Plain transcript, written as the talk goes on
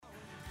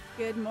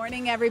Good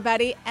morning,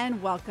 everybody,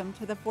 and welcome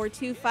to the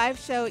 425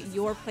 Show,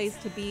 your place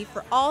to be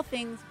for all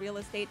things real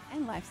estate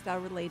and lifestyle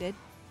related.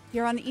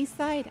 Here on the East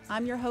Side,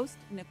 I'm your host,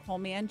 Nicole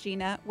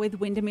Mangina with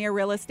Windermere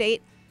Real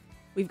Estate.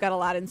 We've got a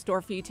lot in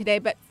store for you today,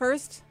 but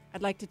first,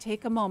 I'd like to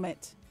take a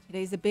moment.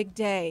 Today's a big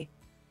day.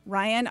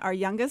 Ryan, our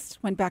youngest,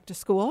 went back to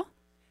school.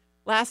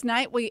 Last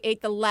night, we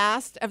ate the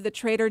last of the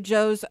Trader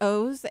Joe's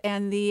O's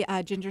and the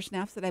ginger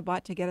snaps that I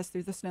bought to get us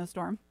through the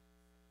snowstorm.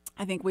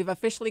 I think we've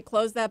officially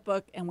closed that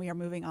book, and we are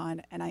moving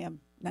on, and I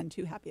am none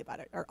too happy about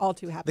it, or all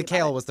too happy The about it.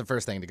 kale was the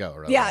first thing to go,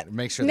 right? Yeah.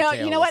 Make sure No, the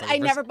kale you know was what? like I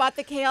the never bought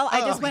the kale.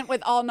 I just Oh. went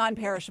with all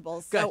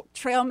non-perishables. So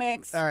trail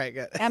mix, All right,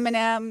 good.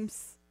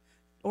 M&Ms,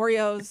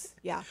 Oreos.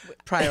 Yeah.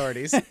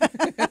 Priorities.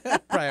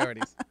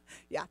 Priorities.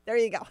 Yeah, there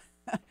you go.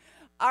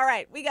 All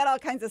right, we got all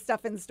kinds of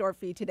stuff in store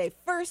for you today.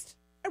 First,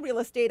 a real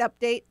estate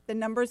update. The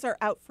numbers are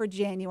out for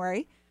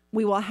January.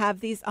 We will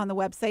have these on the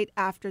website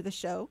after the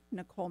show,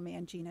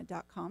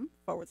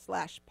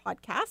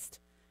 NicoleMangina.com/podcast.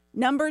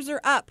 Numbers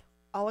are up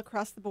all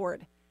across the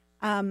board.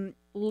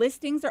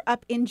 Listings are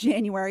up in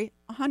January,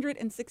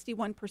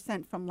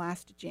 161% from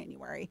last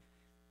January,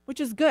 which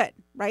is good,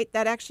 right?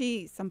 That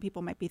actually, some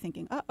people might be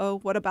thinking, uh-oh,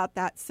 what about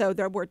that? So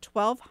there were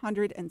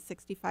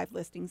 1,265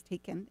 listings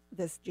taken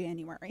this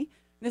January.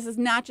 This is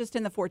not just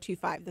in the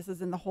 425. This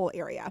is in the whole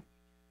area.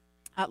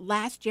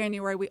 Last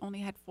January, we only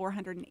had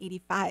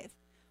 485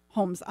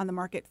 homes on the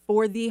market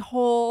for the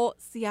whole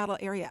Seattle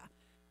area.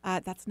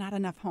 That's not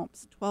enough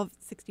homes.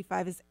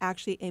 1,265 is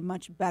actually a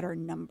much better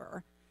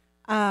number.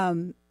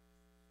 And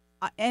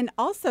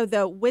also,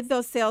 though, with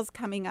those sales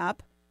coming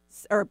up,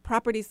 or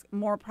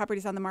more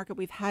properties on the market,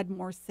 we've had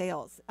more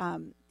sales.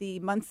 The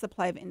month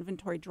supply of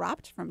inventory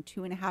dropped from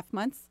 2.5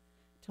 months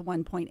to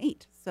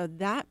 1.8. So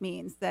that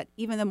means that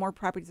even though more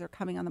properties are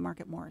coming on the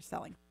market, more are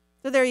selling.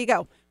 So there you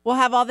go. We'll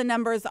have all the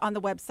numbers on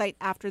the website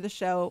after the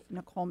show,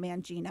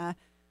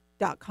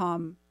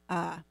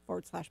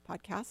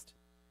 NicoleMangina.com/podcast.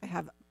 I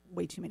have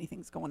way too many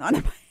things going on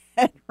in my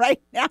head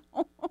right now.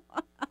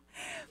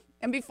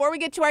 And before we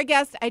get to our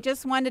guest, I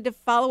just wanted to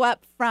follow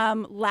up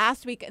from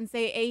last week and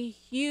say a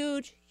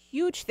huge,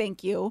 huge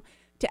thank you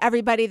to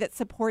everybody that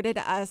supported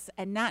us,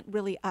 and not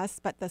really us,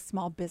 but the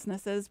small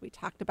businesses. We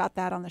talked about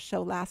that on the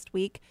show last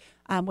week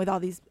with all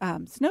these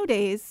snow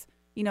days.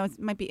 You know, it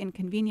might be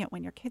inconvenient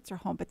when your kids are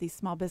home, but these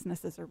small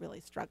businesses are really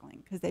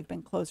struggling because they've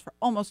been closed for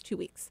almost 2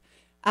 weeks.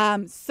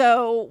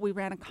 So we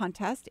ran a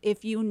contest.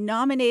 If you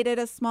nominated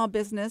a small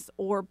business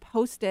or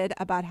posted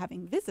about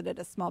having visited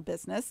a small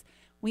business,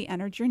 we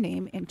entered your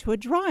name into a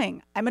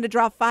drawing. I'm going to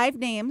draw 5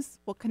 names.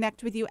 We'll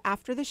connect with you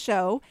after the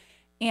show,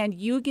 and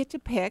you get to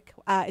pick.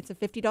 It's a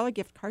 $50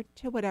 gift card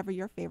to whatever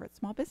your favorite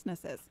small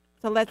business is.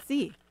 So let's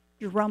see.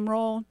 Drum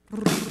roll.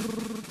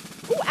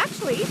 Oh,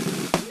 actually,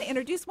 I'm going to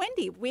introduce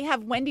Wendy. We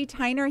have Wendy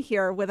Tyner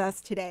here with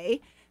us today.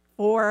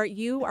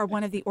 You are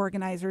one of the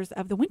organizers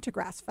of the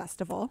Wintergrass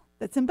Festival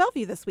that's in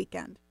Bellevue this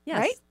weekend. Yes.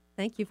 Right?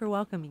 Thank you for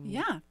welcoming me.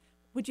 Yeah.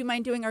 Would you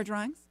mind doing our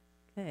drawings?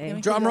 Okay.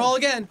 Drum roll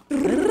again.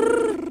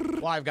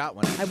 Well, I've got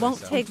one. I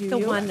won't take the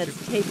one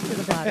that's taped to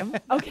the bottom.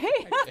 Okay.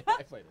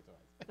 I played it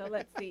twice. So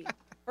let's see.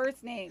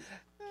 First name,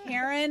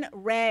 Karen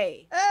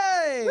Ray.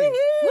 Hey! Woo! There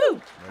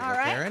you All go,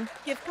 right. Karen.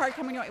 Gift card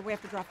coming your way. We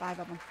have to draw 5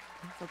 of them.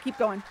 So keep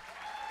going.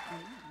 All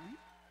right.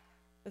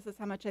 This is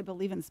how much I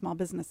believe in small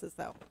businesses,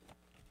 though.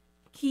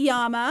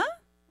 Kiyama.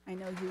 I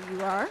know who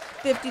you are.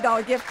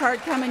 $50 gift card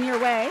coming your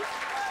way.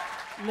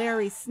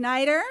 Larry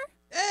Snyder.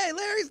 Hey,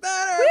 Larry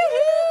Snyder!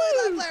 Woo-hoo!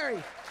 I love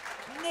Larry.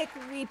 Nick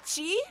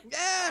Ricci.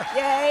 Yeah!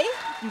 Yay. You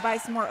can buy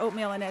some more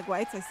oatmeal and egg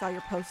whites. I saw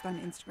your post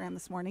on Instagram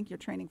this morning. You're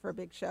training for a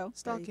big show.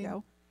 Stalking. There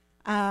you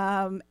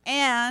go.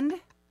 And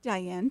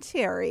Diane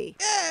Terry.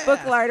 Yeah!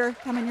 Book larder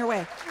coming your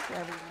way.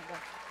 Wherever you want to go.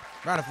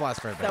 Round of applause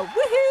for everybody. So,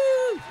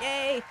 woohoo!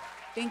 Yay!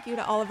 Thank you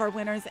to all of our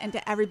winners and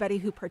to everybody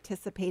who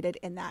participated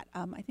in that.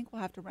 I think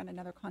we'll have to run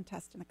another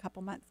contest in a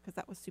couple months because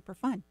that was super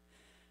fun.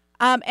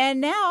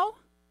 And now,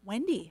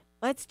 Wendy,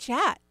 let's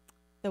chat.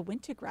 The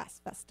Wintergrass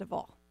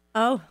Festival.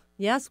 Oh,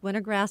 yes,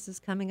 Wintergrass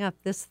is coming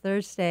up this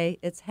Thursday.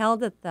 It's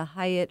held at the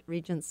Hyatt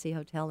Regency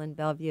Hotel in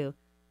Bellevue,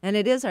 and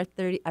it is our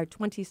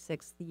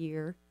 26th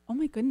year. Oh,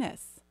 my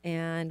goodness.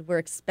 And we're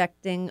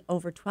expecting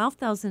over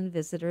 12,000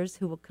 visitors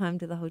who will come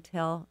to the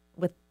hotel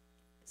with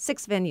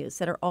 6 venues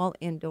that are all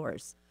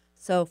indoors.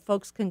 So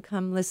folks can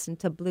come listen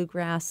to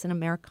bluegrass and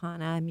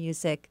Americana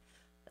music,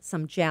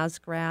 some jazz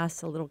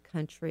grass, a little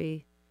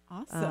country.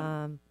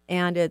 Awesome.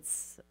 And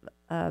it's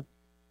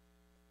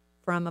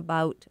from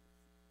about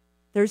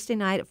Thursday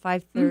night at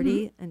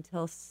 5:30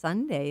 until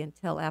Sunday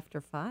until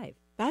after 5.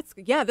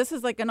 This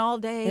is like an all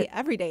day,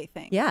 everyday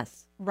thing.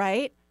 Yes.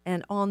 Right?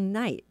 And all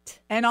night.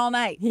 And all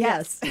night.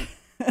 Yes.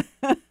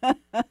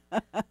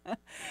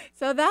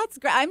 So that's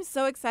great. I'm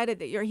so excited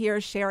that you're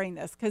here sharing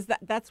this because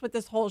that's what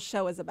this whole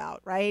show is about,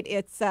 right?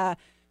 It's,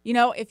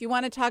 if you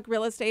want to talk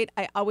real estate,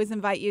 I always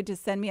invite you to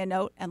send me a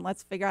note and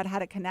let's figure out how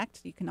to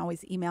connect. You can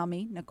always email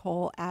me,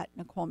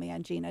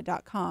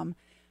 Nicole@NicoleMangina.com.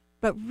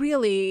 But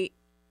really,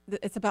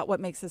 it's about what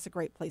makes this a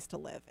great place to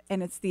live.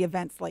 And it's the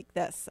events like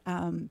this.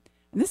 And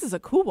this is a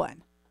cool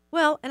one.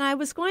 Well, and I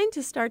was going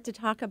to start to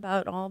talk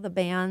about all the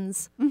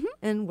bands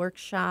and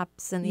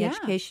workshops and the Yeah.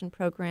 education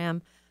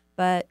program,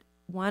 but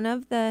one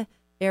of the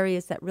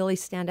areas that really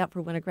stand out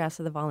for Wintergrass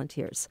are the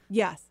volunteers.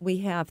 Yes. We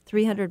have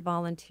 300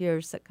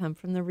 volunteers that come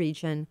from the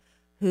region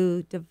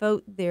who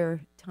devote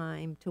their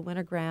time to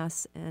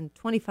Wintergrass, and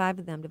 25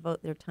 of them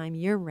devote their time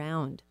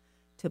year-round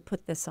to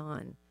put this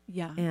on.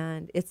 Yeah.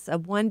 And it's a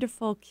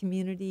wonderful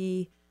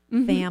community,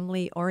 Mm-hmm.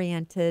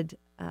 family-oriented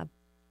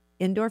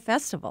indoor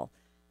festival.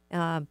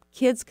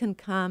 Kids can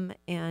come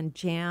and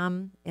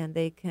jam, and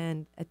they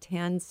can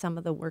attend some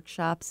of the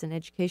workshops and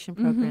education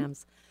Mm-hmm.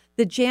 programs.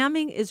 The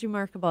jamming is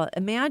remarkable.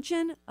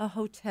 Imagine a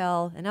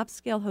hotel, an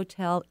upscale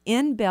hotel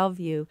in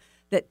Bellevue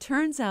that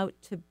turns out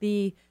to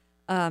be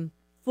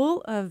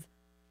full of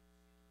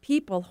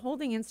people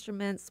holding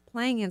instruments,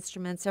 playing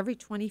instruments every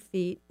 20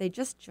 feet. They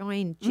just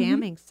join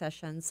jamming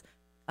sessions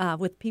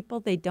with people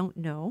they don't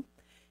know.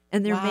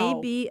 And there may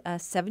Wow. be a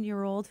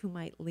 7-year-old who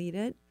might lead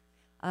it.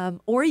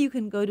 Or you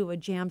can go to a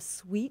jam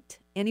suite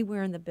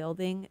anywhere in the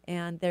building,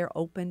 and they're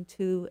open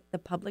to the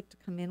public to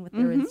come in with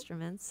their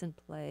instruments and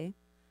play.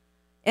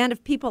 And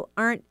if people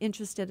aren't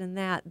interested in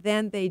that,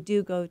 then they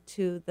do go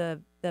to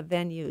the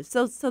venues.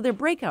 So they're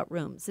breakout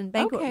rooms and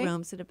banquet Okay.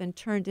 rooms that have been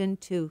turned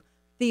into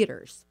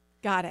theaters,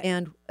 Got it.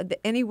 and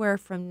anywhere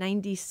from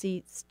 90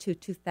 seats to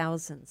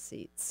 2,000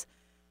 seats.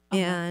 Oh,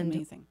 that's And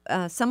amazing.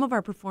 some of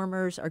our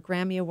performers are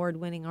Grammy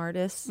Award-winning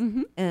artists,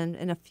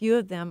 and a few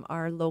of them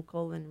are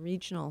local and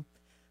regional.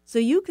 So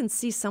you can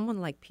see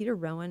someone like Peter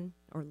Rowan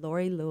or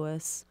Laurie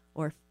Lewis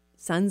or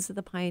Sons of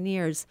the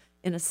Pioneers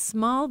in a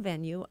small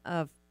venue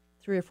of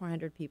 300 or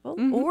 400 people,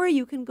 or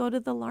you can go to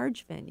the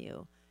large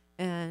venue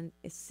and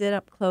sit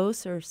up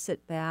close or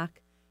sit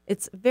back.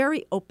 It's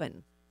very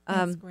open.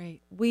 That's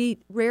great. We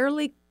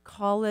rarely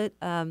call it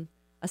a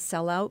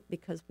sellout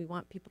because we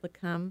want people to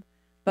come,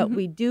 but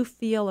we do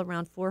feel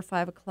around 4 or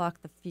 5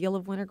 o'clock the feel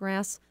of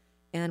Wintergrass,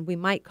 and we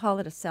might call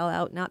it a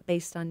sellout, not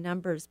based on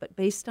numbers, but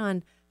based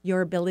on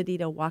your ability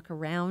to walk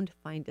around,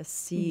 find a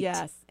seat,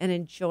 Yes. and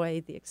enjoy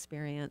the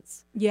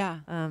experience. Yeah.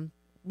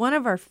 One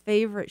of our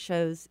favorite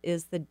shows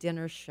is the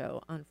dinner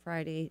show on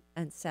Friday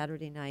and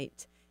Saturday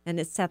night, and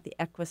it's at the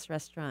Equus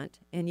Restaurant,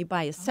 and you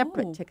buy a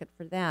separate Oh. ticket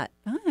for that.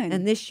 Fun.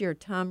 And this year,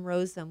 Tom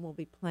Rosem will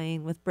be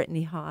playing with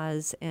Brittany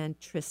Hawes and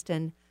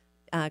Tristan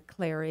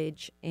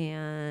Claridge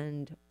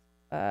and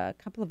a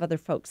couple of other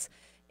folks.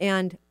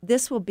 And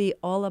this will be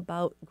all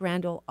about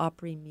Grand Ole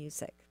Opry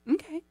music.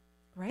 Okay.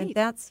 And Great.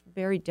 that's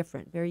very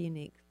different, very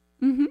unique.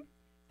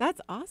 That's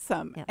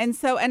awesome. Yes. And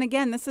so, and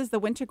again, this is the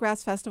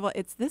Wintergrass Festival.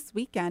 It's this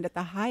weekend at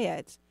the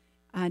Hyatt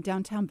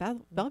downtown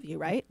Bellevue,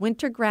 right?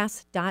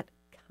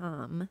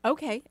 Wintergrass.com.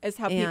 Okay. Is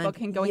how people And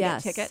can go and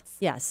yes, get tickets.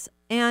 Yes.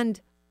 And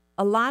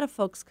a lot of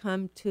folks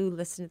come to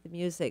listen to the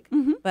music,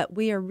 but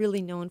we are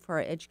really known for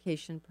our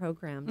education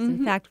programs.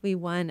 In fact, we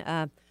won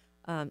a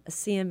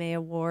CMA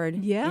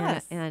award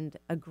Yes. and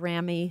a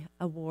Grammy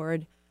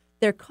award.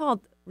 They're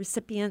called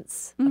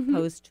recipients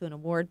opposed to an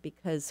award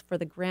because for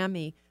the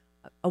Grammy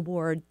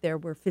award, there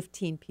were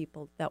 15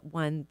 people that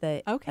won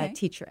the Okay.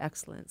 Teacher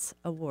Excellence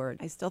Award.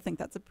 I still think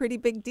that's a pretty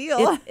big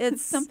deal.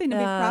 It's something to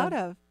be proud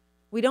of.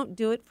 We don't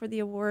do it for the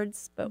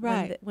awards, but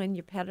Right. when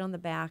you're patted on the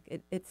back,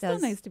 it Still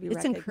does. nice to be It's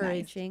recognized.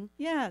 encouraging.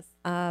 Yes.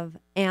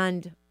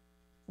 And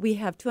we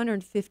have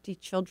 250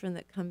 children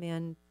that come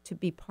in to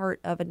be part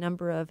of a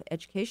number of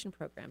education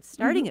programs.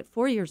 Starting at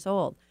 4 years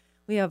old,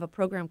 we have a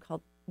program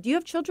called, do you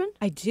have children?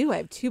 I do. I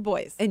have 2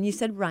 boys. And you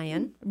said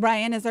Ryan,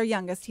 Ryan is our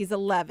youngest. He's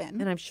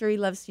 11. and I'm sure he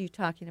loves you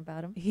talking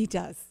about him. He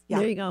does. Yeah.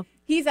 There you go.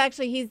 He's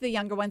the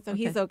younger one, so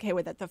he's Okay. okay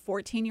with it. The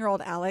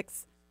 14-year-old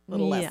Alex, a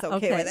little less Yeah,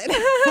 okay with okay.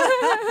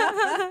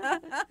 it.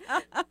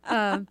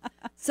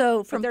 So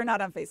But from they're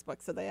not on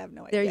Facebook, so they have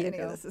no There idea you any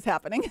go. of this is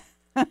happening.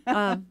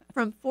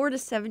 from 4 to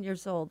 7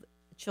 years old,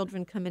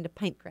 children come into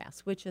Pintgrass,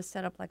 which is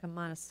set up like a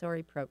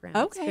Montessori program.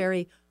 It's Okay.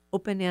 very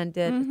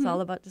open-ended. It's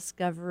all about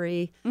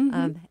discovery,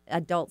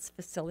 adults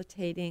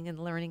facilitating and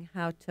learning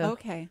how to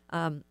Okay.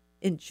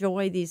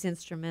 enjoy these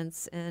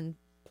instruments and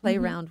play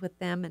around with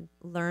them and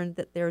learn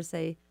that there's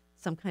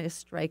some kind of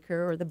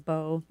striker or the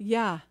bow.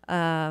 Yeah.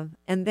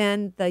 And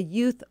then the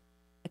Youth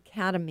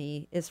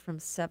Academy is from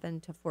 7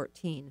 to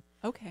 14.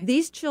 Okay.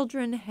 These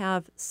children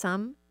have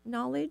some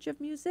knowledge of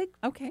music,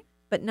 Okay.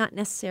 but not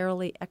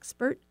necessarily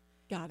expert.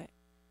 Got it.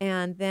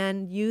 And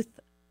then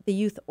the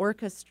youth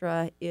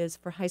orchestra is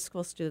for high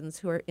school students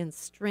who are in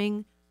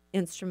string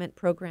instrument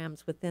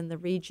programs within the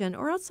region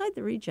or outside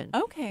the region.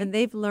 Okay. And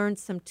they've learned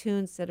some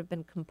tunes that have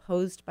been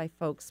composed by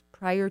folks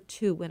prior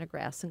to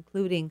Wintergrass,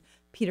 including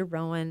Peter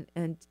Rowan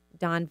and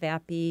Don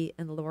Vappy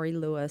and Laurie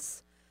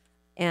Lewis.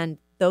 And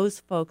those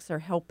folks are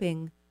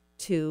helping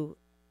to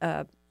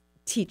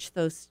teach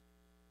those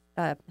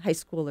high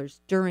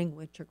schoolers during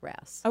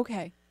Wintergrass.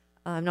 Okay.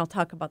 And I'll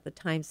talk about the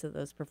times of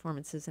those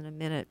performances in a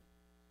minute.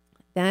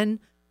 Then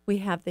we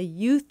have the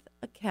Youth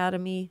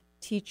Academy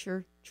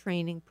Teacher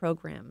Training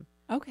Program,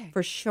 Okay.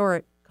 for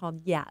short,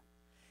 called YAT.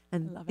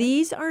 And Love it.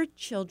 these are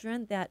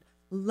children that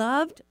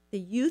loved the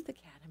youth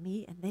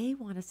academy, and they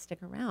want to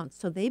stick around.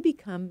 So they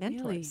become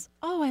mentors. Really?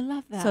 Oh, I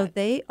love that. So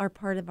they are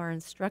part of our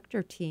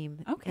instructor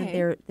team. Okay.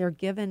 And they're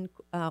given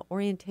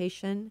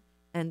orientation,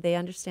 and they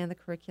understand the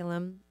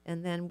curriculum.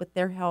 And then with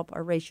their help,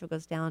 our ratio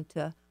goes down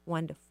to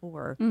 1 to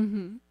 4.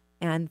 Mm-hmm.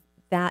 And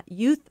that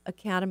youth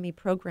academy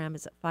program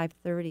is at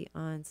 5:30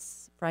 on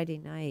Friday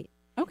night.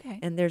 Okay.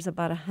 And there's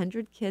about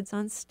 100 kids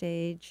on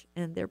stage,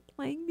 and they're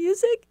playing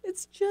music.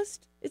 It's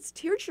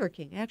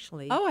tear-jerking,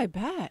 actually. Oh, I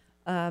bet.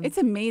 It's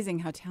amazing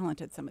how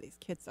talented some of these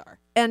kids are.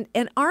 And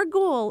our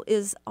goal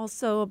is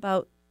also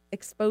about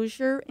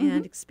exposure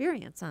and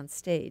experience on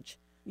stage.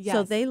 Yes.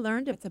 So they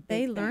learn That's a big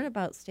they thing. learn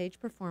about stage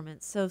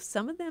performance. So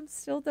some of them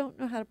still don't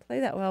know how to play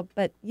that well,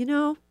 but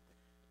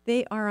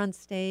they are on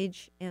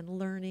stage and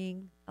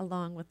learning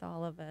along with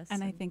all of us.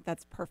 And I think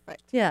that's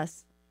perfect.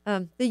 Yes.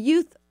 The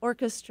youth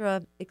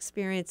orchestra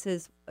experience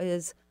is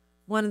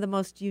one of the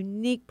most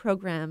unique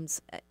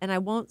programs, and I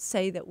won't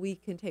say that we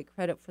can take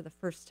credit for the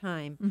first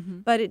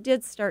time, but it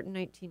did start in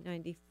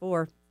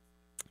 1994.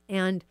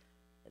 And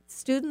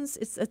students,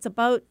 it's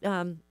about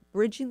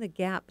bridging the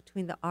gap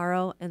between the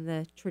aural and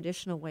the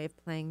traditional way of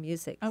playing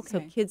music. So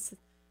Okay.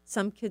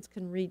 some kids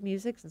can read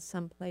music and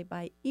some play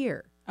by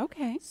ear.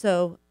 Okay.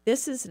 So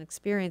this is an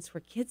experience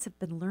where kids have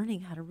been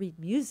learning how to read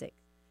music,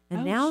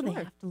 and Oh, now they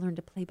sure. have to learn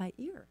to play by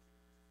ear.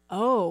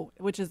 Oh,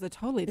 which is a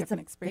totally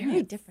different It's a experience.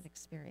 very different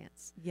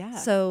experience. Yeah.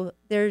 So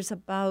there's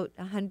about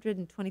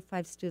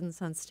 125 students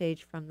on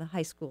stage from the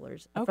high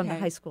schoolers, from the Okay.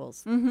 high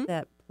schools Mhm.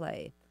 that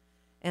play.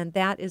 And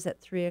that is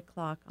at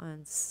 3:00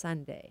 on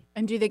Sunday.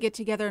 And do they get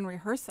together and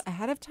rehearse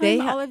ahead of time? They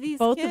all of these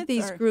both kids, of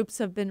these or- groups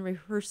have been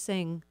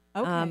rehearsing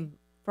Okay.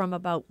 from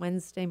about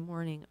Wednesday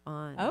morning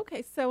on.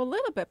 Okay, so a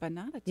little bit, but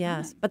not a ton.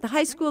 Yes, but the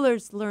high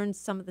schoolers learned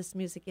some of this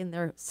music in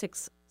their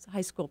 6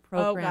 high school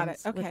Oh, got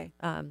it. programs. with, Okay.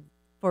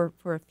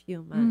 for a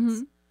few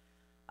months.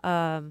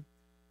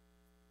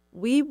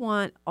 We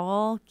want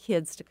all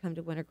kids to come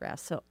to Wintergrass.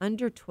 So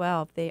under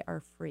 12, they are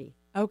free.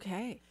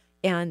 Okay.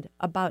 And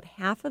about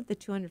half of the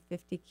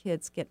 250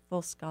 kids get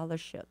full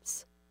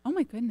scholarships. Oh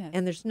my goodness.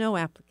 And there's no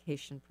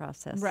application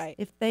process. Right.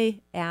 If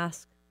they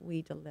ask,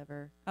 we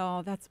deliver.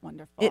 Oh, that's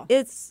wonderful.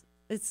 It's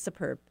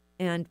superb.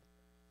 And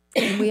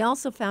we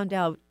also found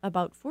out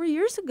about 4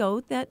 years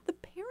ago that the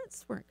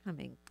parents weren't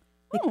coming.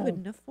 They Oh.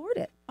 couldn't afford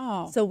it.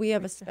 Oh. So we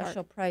have a breaks your heart.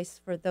 special price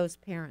for those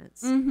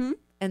parents. Mm-hmm.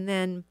 And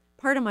then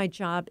part of my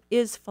job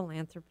is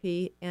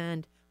philanthropy,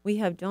 and we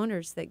have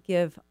donors that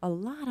give a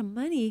lot of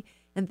money,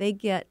 and they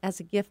get, as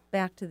a gift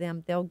back to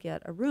them, they'll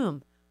get a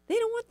room. They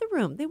don't want the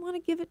room. They want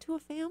to give it to a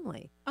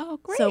family. Oh,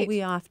 great. So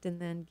we often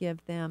then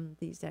give them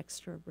these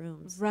extra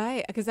rooms.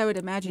 Right, because I would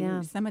imagine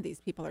Yeah. some of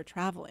these people are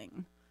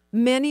traveling.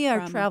 Many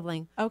are From-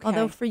 traveling. Okay.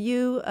 Although for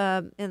you,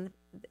 and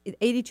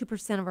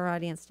 82% of our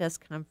audience does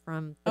come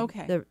from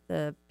Okay.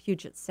 the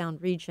Puget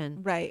Sound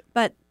region. Right.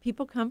 But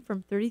people come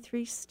from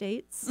 33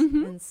 states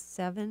Mhm. and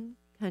 7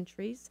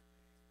 countries,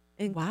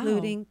 Wow.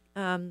 including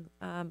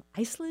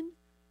Iceland,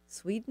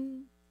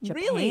 Sweden,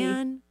 Really?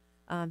 Japan,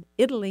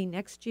 Italy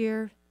next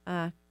year,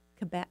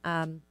 Quebec,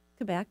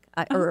 Quebec,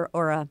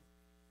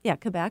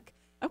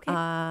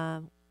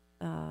 Okay.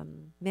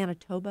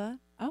 Manitoba.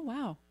 Oh,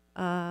 wow.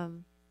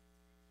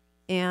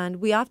 And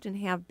we often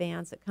have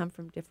bands that come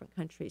from different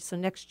countries. So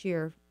next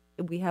year,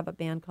 we have a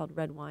band called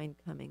Red Wine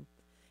coming.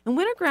 And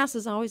Wintergrass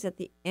is always at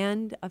the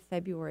end of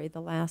February,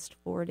 the last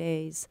 4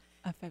 days.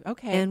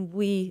 Okay. And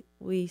we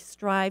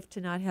strive to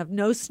not have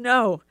no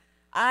snow.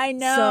 I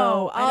know.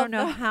 So I don't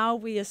know Although- how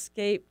we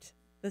escaped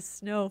the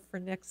snow for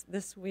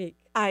this week.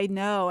 I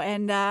know.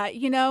 And, I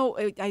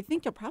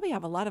think you'll probably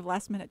have a lot of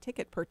last-minute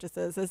ticket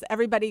purchases as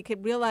everybody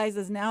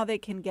realizes now they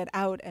can get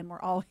out, and we're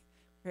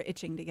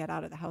itching to get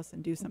out of the house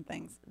and do some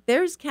things.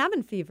 There's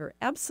cabin fever,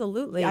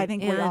 absolutely. I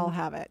think we all And-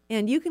 have it.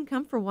 And you can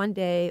come for 1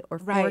 day or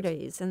 4 Right.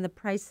 days, and the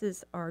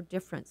prices are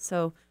different.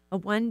 So a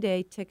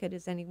 1-day ticket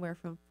is anywhere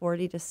from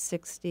 $40 to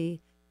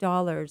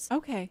 $60.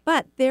 Okay.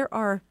 But there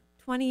are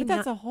But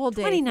that's a whole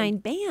day. 29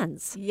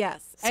 bands.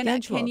 Yes. And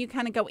scheduled. can you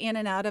kind of go in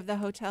and out of the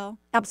hotel?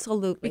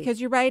 Absolutely.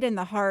 Because you're right in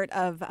the heart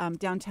of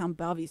downtown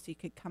Bellevue, so you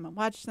could come and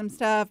watch some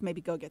stuff,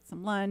 maybe go get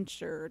some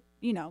lunch or,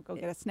 go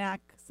get a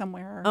snack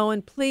somewhere. Oh,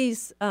 and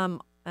please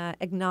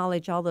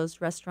acknowledge all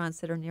those restaurants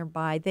that are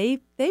nearby. They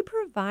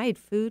provide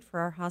food for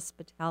our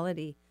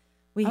hospitality.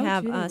 We Oh,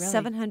 have do they really?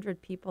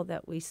 700 people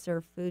that we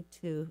serve food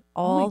to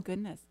Oh, all my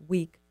goodness.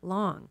 week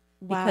long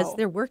Wow. because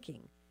they're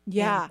working.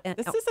 Yeah. And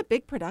This is a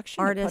big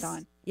production Artists, to put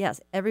on.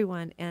 yes,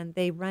 everyone, and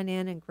they run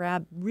in and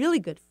grab really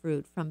good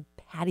fruit from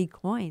Patty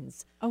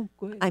Coins. Oh,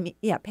 good. I mean,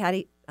 yeah,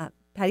 Patty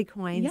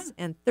Coins Yeah.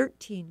 and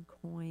 13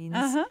 Coins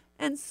Uh-huh.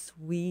 and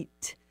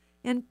Sweet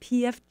and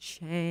P.F.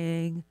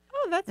 Chang.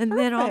 Oh, that's And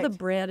then all the perfect.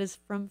 bread is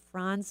from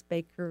Franz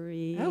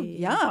Bakery. Oh,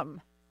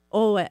 yum.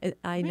 Oh,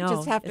 I We know.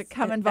 just have to It's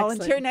come and excellent.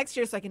 volunteer next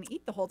year so I can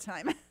eat the whole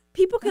time.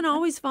 People can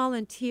always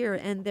volunteer,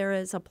 and there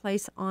is a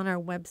place on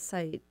our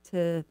website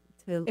to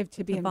If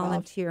to be involved.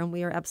 volunteer, and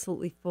we are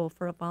absolutely full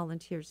for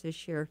volunteers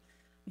this year.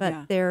 But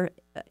Yeah. they're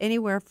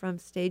anywhere from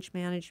stage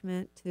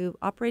management to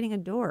operating a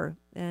door,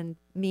 and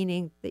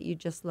meaning that you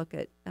just look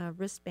at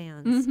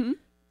wristbands.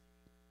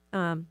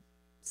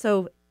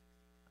 So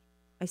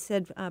I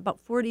said about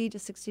 $40 to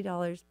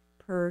 $60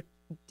 per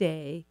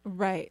day.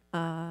 Right.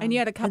 And you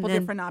had a couple then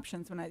different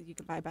options you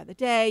could buy by the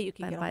day, you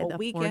could get a by whole the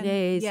weekend. 4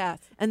 days. Yes.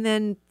 And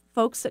then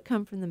folks that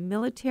come from the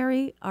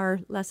military are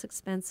less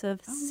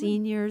expensive. Oh,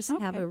 Seniors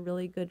have okay. a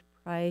really good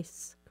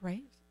price.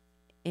 Great.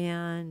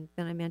 And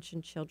then I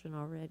mentioned children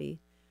already.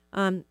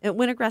 At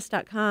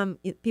wintergrass.com,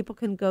 people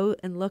can go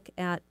and look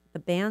at the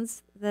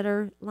bands that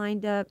are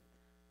lined up,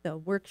 the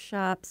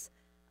workshops,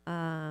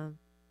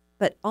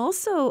 but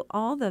also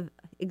all the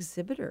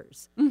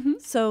exhibitors.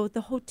 So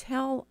the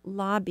hotel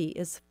lobby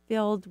is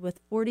filled with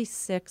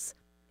 46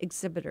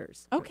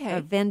 exhibitors,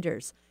 Okay.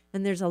 vendors,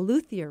 and there's a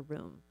luthier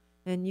room,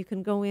 and you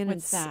can go in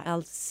What's and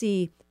that?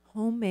 see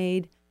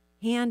homemade,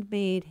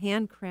 handmade,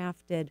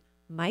 handcrafted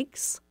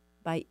mics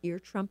by Ear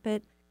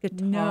Trumpet,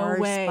 guitars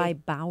way. by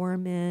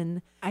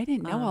Bowerman, I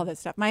didn't know all this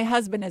stuff. My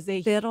husband is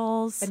a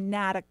fiddles.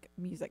 fanatic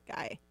music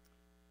guy.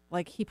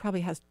 Like, he probably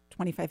has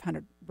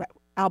 2,500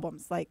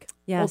 albums, like old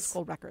Yes.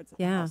 school records at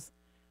Yeah. the house.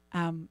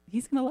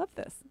 He's going to love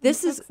this.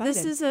 This I'm so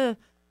is excited.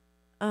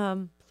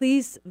 a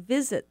please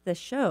visit the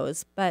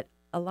shows, but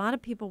a lot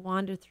of people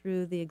wander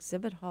through the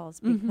exhibit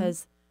halls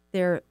because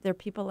they're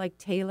people like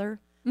Taylor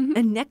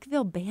and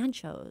Neckville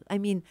banjos. I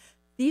mean,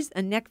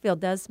 Neckville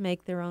does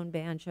make their own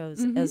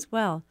banjos as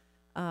well,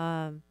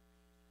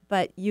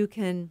 but you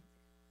can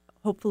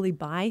hopefully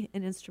buy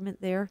an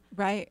instrument there.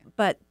 Right.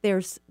 But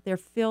they're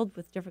filled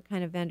with different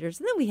kind of vendors,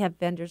 and then we have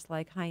vendors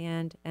like high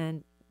end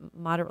and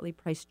moderately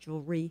priced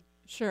jewelry.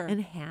 Sure.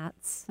 And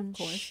hats and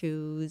course.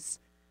 shoes,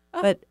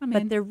 Oh, but I'm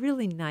in. they're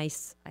really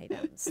nice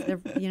items.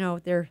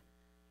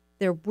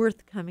 They're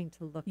worth coming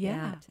to look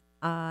Yeah.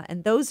 at.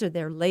 And those are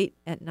there late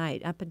at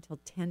night, up until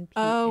 10 p.m.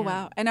 Oh,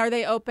 wow. And are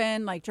they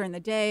open like during the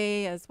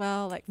day as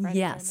well? Like Friday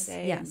Yes, during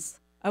the day? yes.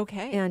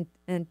 Okay.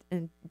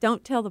 And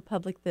don't tell the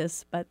public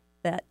this, but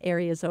that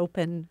area is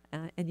open,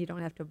 and you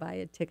don't have to buy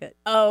a ticket.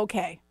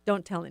 Okay.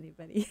 Don't tell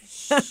anybody.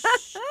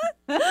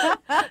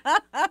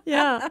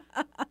 Yeah.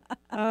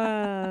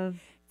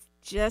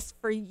 Just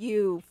for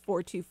you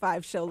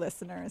 425 show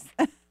listeners.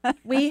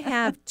 We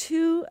have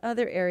two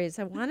other areas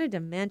I wanted to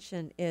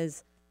mention.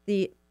 Is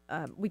we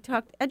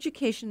talked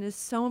education is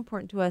so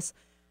important to us,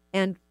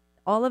 and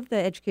all of the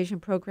education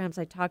programs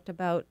I talked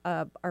about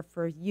are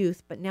for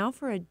youth, but now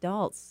for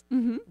adults.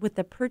 With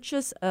the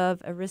purchase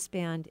of a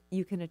wristband,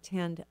 you can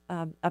attend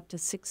up to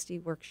 60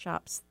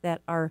 workshops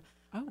that are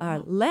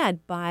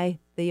led by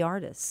the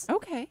artists.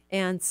 Okay.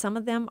 And some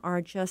of them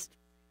just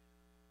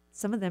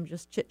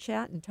chit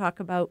chat and talk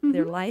about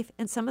their life,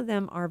 and some of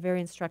them are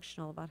very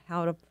instructional about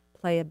how to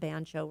play a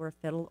banjo or a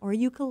fiddle or a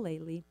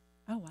ukulele.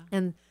 Oh, wow.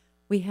 And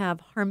we have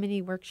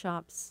harmony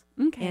workshops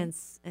Okay.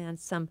 and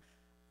some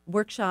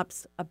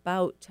workshops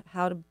about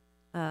how to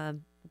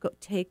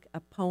take a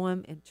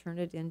poem and turn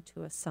it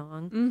into a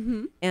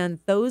song. And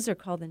those are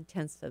called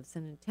intensives,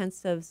 and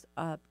intensives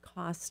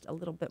cost a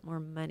little bit more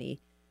money.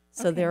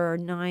 So Okay. there are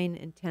 9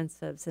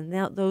 intensives, and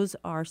those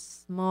are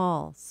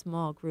small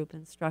group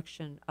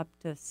instruction up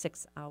to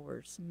 6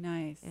 hours.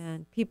 Nice.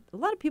 And a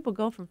lot of people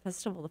go from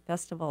festival to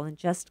festival and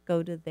just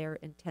go to their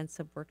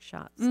intensive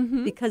workshops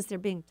because they're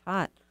being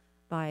taught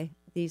by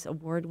these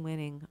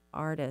award-winning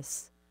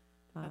artists.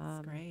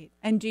 That's great.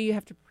 And do you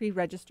have to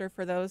pre-register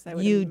for those? I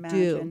would You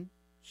imagine. do.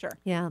 Sure.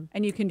 Yeah,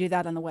 And you can do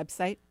that on the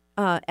website?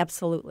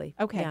 absolutely.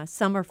 Okay. Yeah,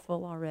 some are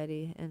full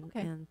already, and,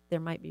 Okay. and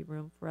there might be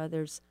room for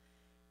others.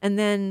 And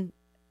then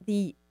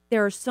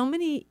there are so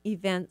many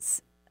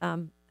events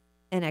and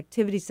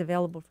activities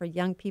available for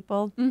young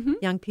people.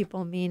 Young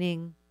people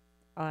meaning,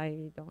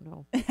 I don't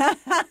know,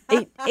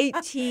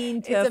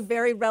 18 to It's a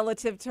very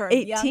relative term.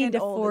 18 Young and to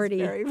old is 40.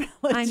 very relative.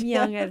 I'm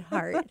young at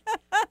heart.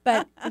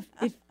 But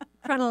if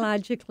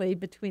chronologically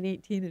between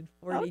 18 and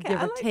 40, Okay, give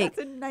I or like take.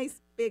 that's a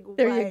nice big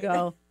There wide. you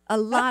go. A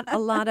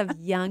lot of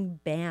young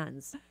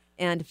bands.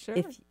 And Sure.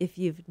 if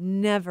you've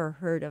never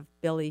heard of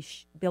Billy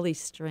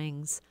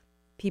Strings,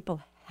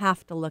 people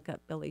have to look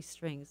up Billy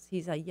Strings.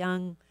 He's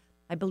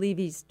I believe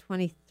he's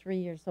 23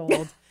 years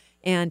old,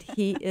 and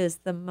he is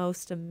the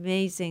most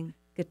amazing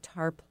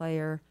guitar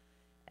player.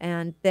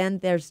 And then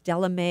there's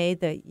Della Mae,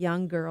 the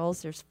young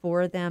girls. There's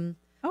 4 of them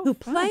who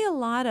play a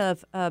lot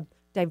of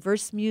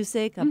diverse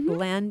music, a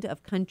blend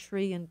of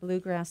country and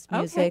bluegrass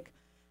music.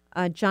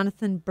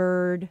 Jonathan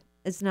Bird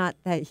is not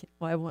that.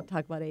 Well, I won't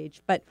talk about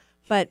age, but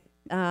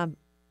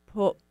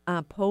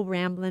Poe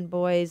Ramblin'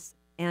 Boys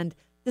and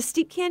the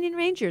Steep Canyon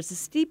Rangers. The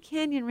Steep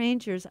Canyon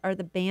Rangers are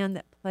the band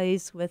that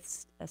plays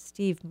with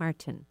Steve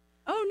Martin.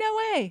 Oh, no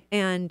way.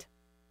 And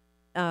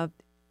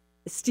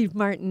Steve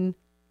Martin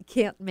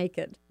can't make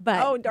it,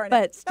 but Oh, darn it.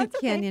 but Steep That's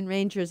okay. Canyon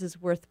Rangers is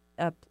worth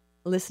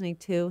listening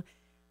to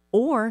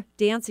or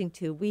dancing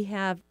to. We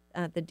have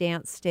the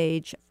dance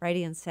stage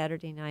Friday and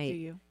Saturday night, Do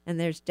you? and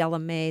there's Della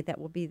Mae that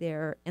will be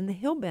there, and the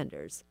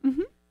Hillbenders.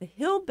 The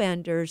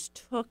Hillbenders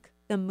took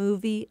the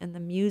movie and the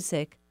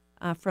music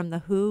from the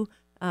Who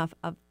of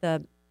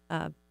the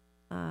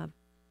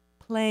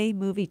play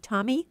movie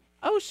Tommy,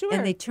 Oh, sure.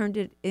 and they turned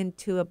it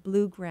into a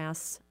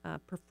bluegrass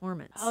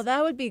performance. Oh,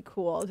 that would be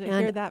cool to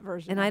hear that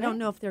version. And of I don't it.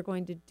 know if they're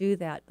going to do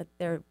that, but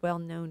they're well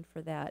known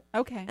for that.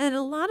 Okay. And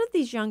a lot of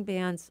these young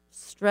bands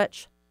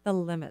stretch the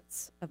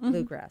limits of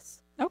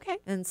bluegrass. Okay.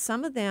 And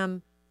some of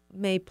them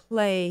may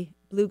play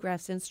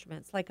bluegrass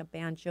instruments like a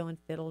banjo and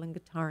fiddle and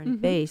guitar and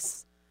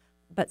bass,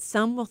 but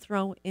some will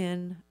throw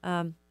in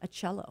a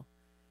cello.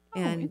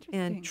 And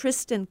interesting.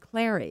 Tristan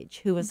Claridge,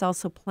 who is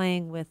also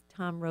playing with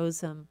Tom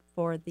Rosem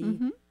for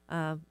the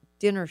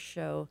dinner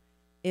show,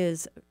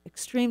 is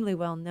extremely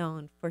well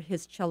known for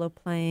his cello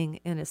playing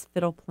and his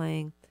fiddle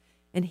playing.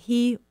 And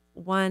he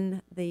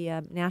won the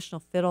National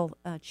Fiddle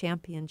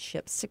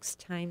Championship 6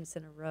 times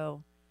in a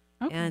row.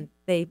 Okay. And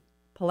they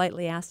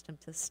politely asked him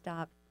to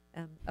stop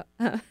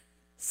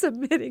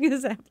submitting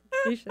his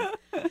application.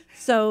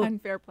 So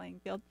Unfair playing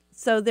field.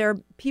 so there are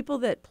people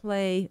that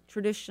play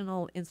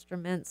traditional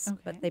instruments, Okay.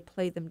 but they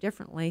play them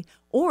differently.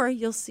 Or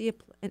you'll see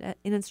an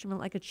instrument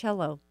like a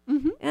cello.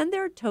 And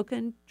there are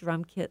token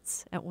drum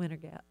kits at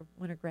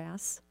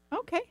Wintergrass.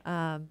 Okay.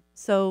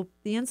 So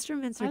the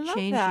instruments I are love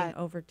changing that.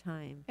 over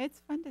time. It's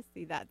fun to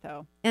see that,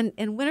 though. And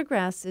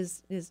Wintergrass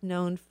is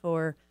known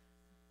for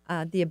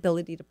the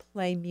ability to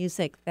play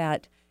music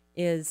that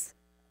is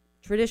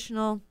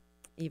traditional,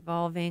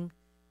 evolving,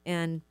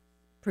 and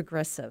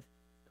progressive.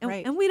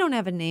 Great. And we don't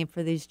have a name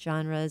for these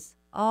genres.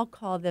 I'll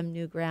call them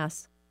new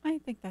grass, I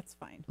think that's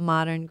fine.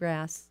 modern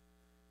grass,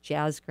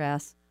 jazz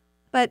grass.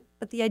 But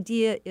the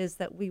idea is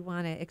that we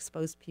want to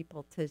expose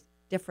people to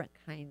different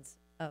kinds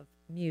of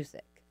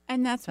music.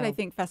 And that's what I So-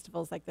 think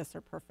festivals like this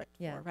are perfect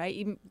Yeah. for, right?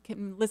 You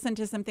can listen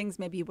to some things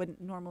maybe you wouldn't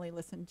normally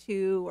listen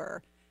to,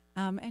 or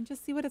and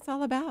just see what it's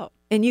all about.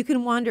 And you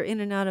can wander in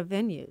and out of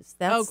venues.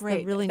 That's great.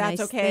 the really That's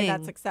nice okay. thing.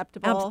 That's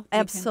acceptable. You can just-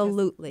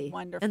 Absolutely.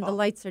 Wonderful. And the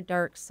lights are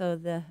dark, so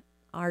the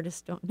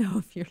artists don't know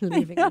if you're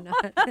leaving or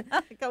not.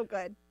 Go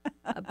good.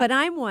 But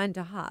I'm one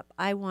to hop.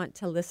 I want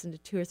to listen to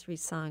 2 or 3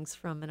 songs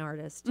from an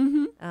artist,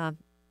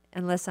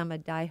 unless I'm a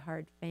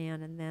diehard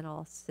fan, and then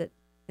I'll sit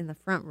in the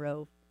front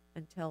row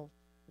until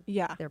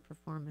Yeah. their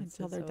performance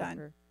Until is they're over.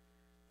 done.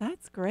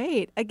 That's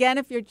great. Again,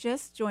 if you're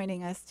just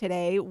joining us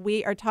today,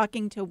 we are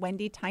talking to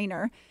Wendy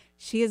Tyner.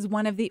 She is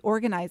one of the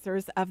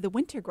organizers of the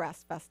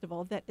Wintergrass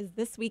Festival that is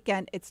this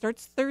weekend. It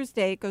starts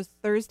Thursday. It goes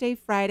Thursday,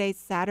 Friday,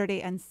 Saturday,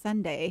 and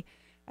Sunday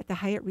at the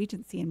Hyatt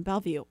Regency in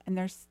Bellevue. And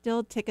there's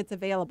still tickets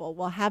available.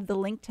 We'll have the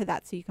link to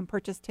that so you can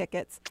purchase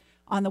tickets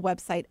on the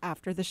website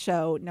after the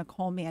show,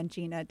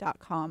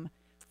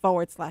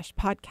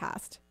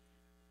 NicoleMangina.com/podcast.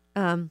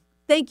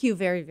 Thank you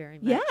very, very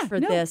much Yeah, for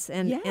no, this.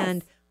 And yes.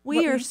 and What we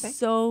were you are gonna say?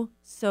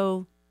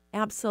 so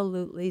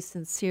absolutely,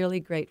 sincerely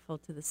grateful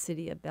to the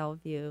city of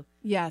Bellevue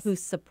Yes. who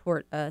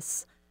support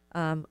us,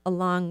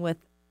 along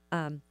with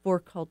For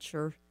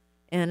Culture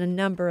and a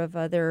number of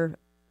other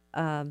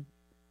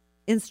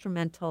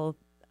instrumental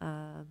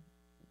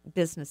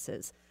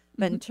businesses.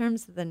 But in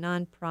terms of the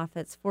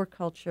nonprofits, For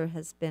Culture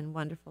has been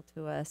wonderful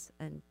to us,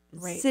 and the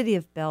Great. city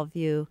of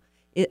Bellevue.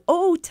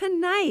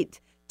 Tonight,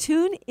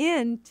 tune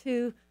in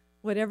to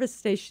whatever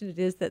station it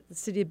is that the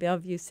city of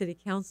Bellevue City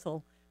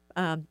Council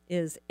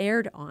is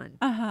aired on.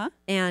 Uh-huh.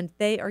 And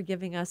they are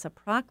giving us a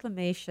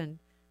proclamation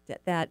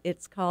that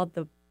it's called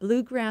the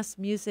Bluegrass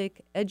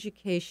Music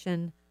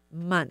Education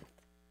Month.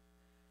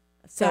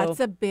 So That's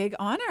a big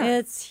honor.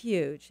 it's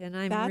huge, and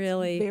I'm That's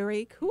really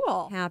very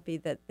cool. happy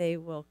that they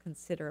will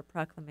consider a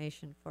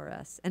proclamation for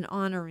us and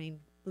honoring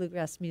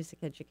bluegrass music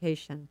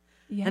education.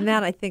 Yeah. And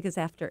that, I think, is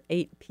after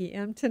 8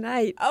 p.m.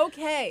 tonight.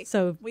 Okay.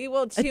 So we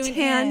will tune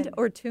attend in.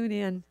 or tune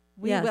in.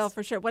 We Yes. will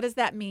for sure. What does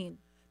that mean?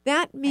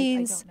 That I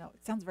means don't know.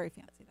 It sounds very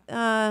fancy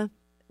though.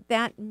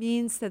 that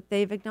means that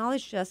they've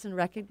acknowledged us and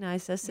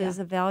recognized us Yeah. as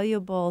a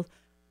valuable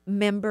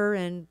member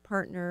and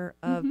partner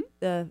of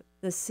Mm-hmm.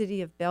 the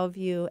city of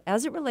Bellevue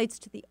as it relates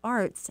to the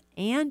arts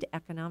and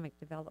economic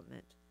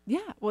development.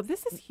 Yeah. Well,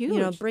 this is huge. You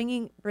know,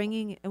 bringing,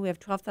 and we have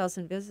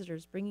 12,000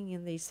 visitors. Bringing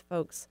in these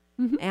folks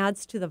Mm-hmm.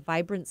 adds to the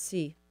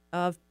vibrancy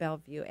of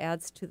Bellevue,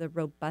 adds to the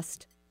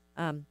robust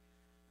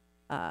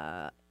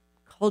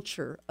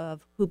culture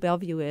of who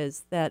Bellevue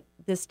is. That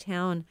this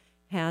town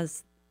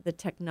has the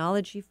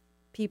technology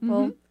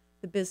people, Mm-hmm.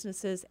 the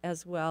businesses,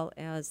 as well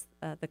as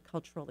the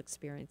cultural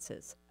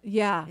experiences.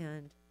 yeah.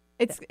 And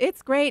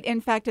It's great.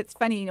 In fact, it's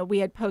funny. You know, we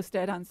had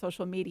posted on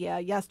social media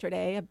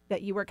yesterday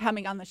that you were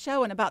coming on the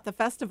show and about the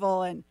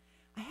festival, and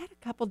I had a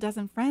couple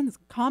dozen friends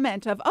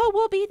comment of, "Oh,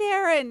 we'll be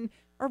there,"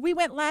 or "We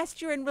went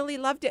last year and really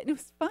loved it," and it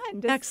was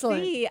fun to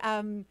Excellent. see.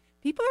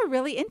 People are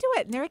really into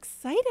it and they're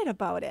excited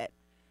about it.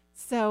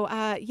 So,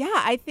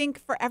 yeah, I think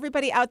for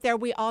everybody out there,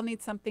 we all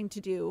need something to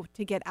do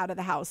to get out of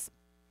the house.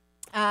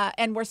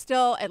 And we're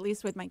still, at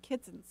least with my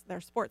kids and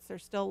their sports, they're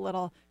still a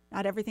little,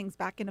 not everything's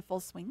back into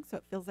full swing. So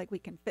it feels like we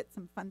can fit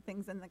some fun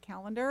things in the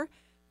calendar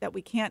that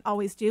we can't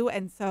always do.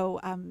 And so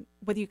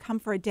whether you come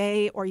for a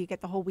day or you get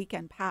the whole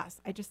weekend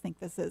pass, I just think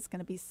this is going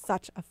to be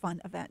such a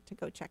fun event to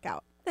go check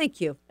out.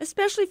 thank you,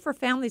 especially for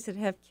families that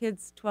have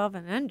kids 12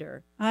 and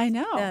under. I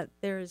know. That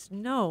there is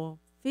no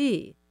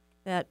fee,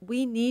 that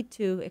we need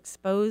to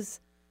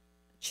expose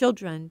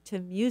children to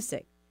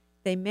music.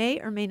 They may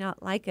or may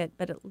not like it,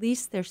 but at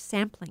least they're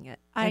sampling it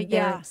and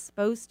yeah. they're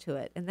exposed to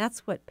it. And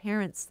that's what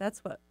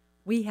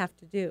we have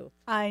to do.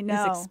 I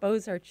know. Is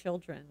expose our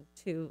children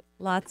to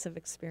lots of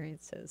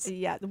experiences.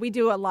 Yeah, we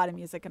do a lot of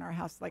music in our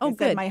house. Like I said,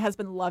 good. my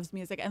husband loves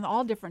music and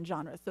all different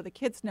genres. So the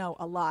kids know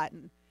a lot.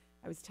 And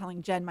I was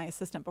telling Jen, my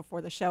assistant,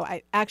 before the show,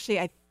 I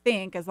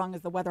think as long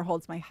as the weather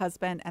holds, my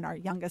husband and our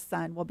youngest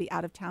son will be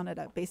out of town at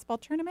a baseball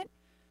tournament.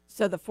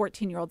 So the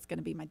 14-year-old's going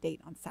to be my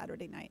date on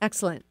Saturday night.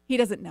 Excellent. He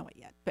doesn't know it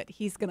yet, but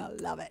he's going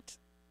to love it.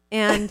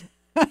 And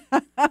he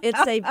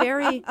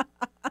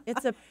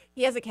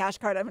has a cash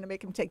card. I'm going to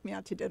make him take me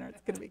out to dinner.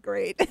 It's going to be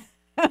great.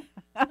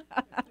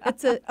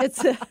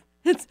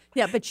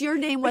 Yeah, but your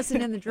name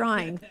wasn't in the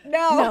drawing.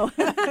 No.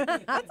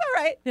 That's all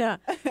right. Yeah.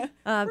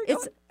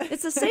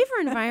 It's a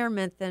safer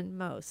environment than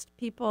most.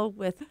 People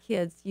with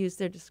kids use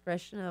their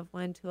discretion of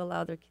when to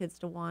allow their kids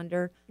to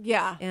wander.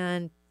 Yeah.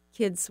 And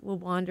kids will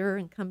wander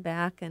and come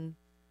back. And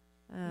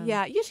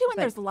usually when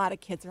there's a lot of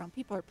kids around,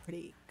 people are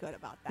pretty good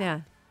about that.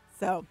 Yeah.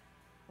 So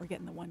we're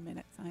getting the 1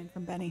 minute sign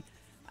from Benny,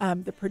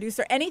 the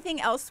producer. Anything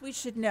else we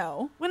should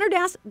know?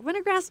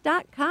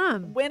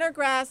 Wintergrass.com.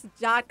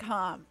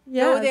 Wintergrass.com.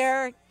 Yes. Go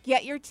there,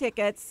 get your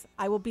tickets.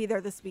 I will be there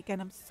this weekend.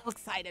 I'm so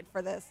excited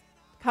for this.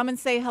 Come and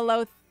say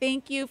hello.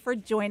 Thank you for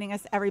joining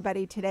us,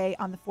 everybody, today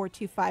on the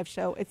 425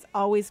 show. It's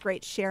always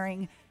great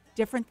sharing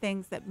different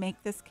things that make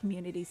this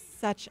community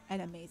such an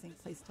amazing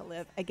place to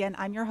live. Again,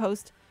 I'm your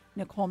host,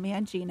 Nicole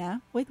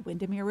Mangina with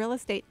Windermere Real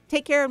Estate.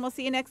 Take care, and we'll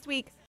see you next week.